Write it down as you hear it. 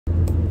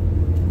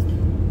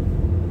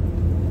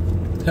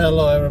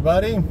Hello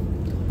everybody,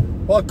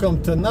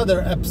 welcome to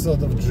another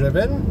episode of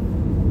Driven,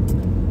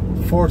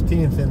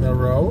 14th in a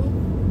row.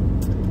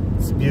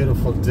 It's a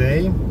beautiful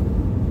day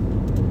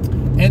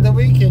and the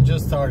weekend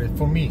just started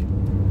for me.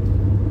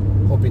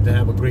 Hoping to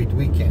have a great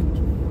weekend.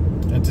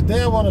 And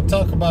today I want to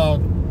talk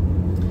about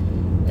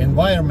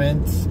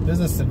environment,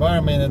 business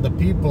environment, and the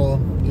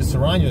people you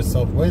surround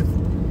yourself with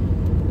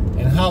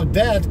and how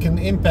that can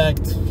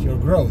impact your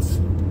growth.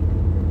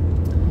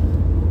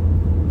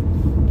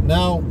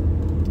 Now,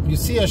 you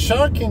see, a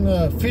shark in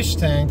a fish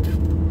tank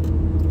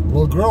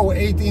will grow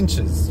 8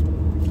 inches,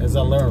 as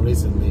I learned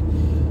recently.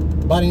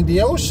 But in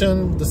the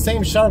ocean, the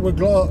same shark will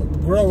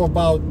grow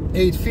about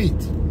 8 feet.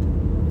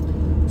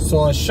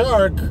 So a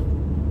shark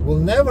will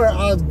never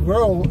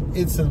outgrow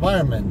its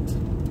environment.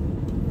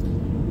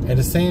 And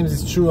the same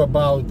is true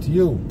about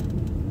you,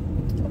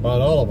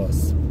 about all of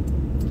us.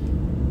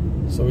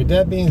 So with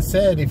that being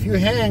said, if you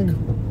hang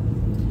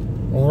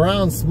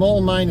around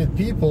small-minded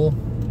people,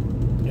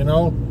 you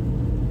know,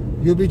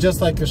 you'll be just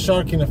like a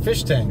shark in a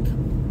fish tank.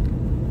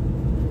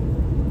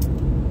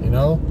 You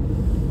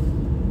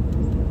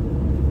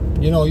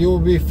know, you will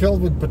be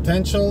filled with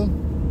potential,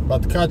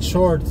 but cut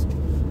short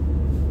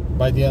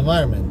by the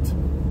environment.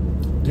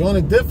 The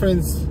only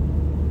difference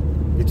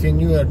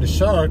between you and the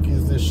shark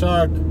is the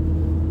shark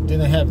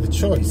didn't have the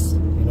choice,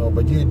 you know,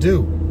 but you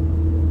do.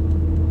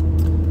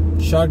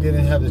 Shark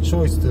didn't have the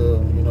choice to,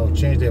 you know,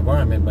 change the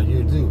environment, but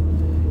you do.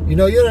 You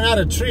know, you're not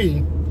a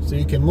tree, so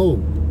you can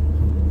move.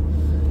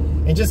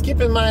 And just keep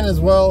in mind as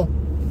well,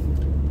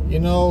 you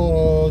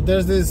know,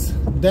 there's this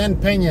Dan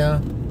Pena,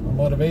 a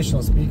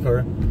motivational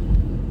speaker,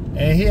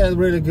 and he had a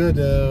really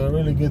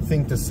good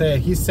thing to say.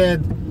 He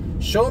said,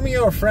 "Show me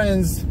your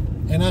friends,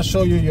 and I'll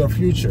show you your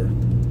future."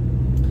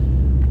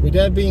 With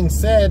that being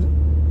said,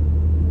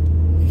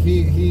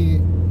 he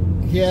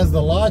has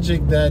the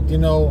logic that, you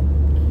know,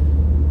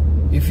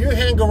 if you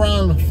hang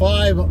around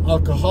 5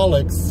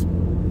 alcoholics,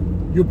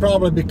 you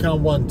probably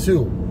become one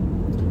too.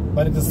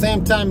 But at the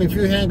same time, if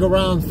you hang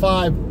around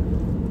 5,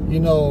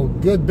 you know,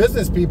 good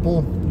business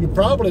people, you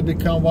probably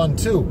become one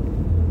too.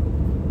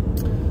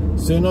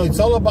 So, you know, it's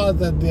all about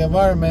the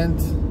environment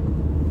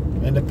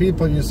and the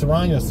people you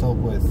surround yourself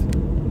with.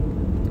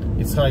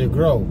 It's how you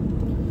grow.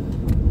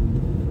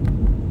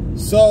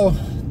 So,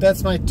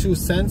 that's my 2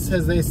 cents,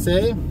 as they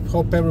say.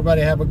 Hope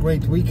everybody have a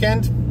great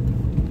weekend.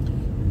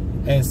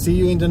 And see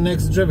you in the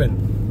next Driven.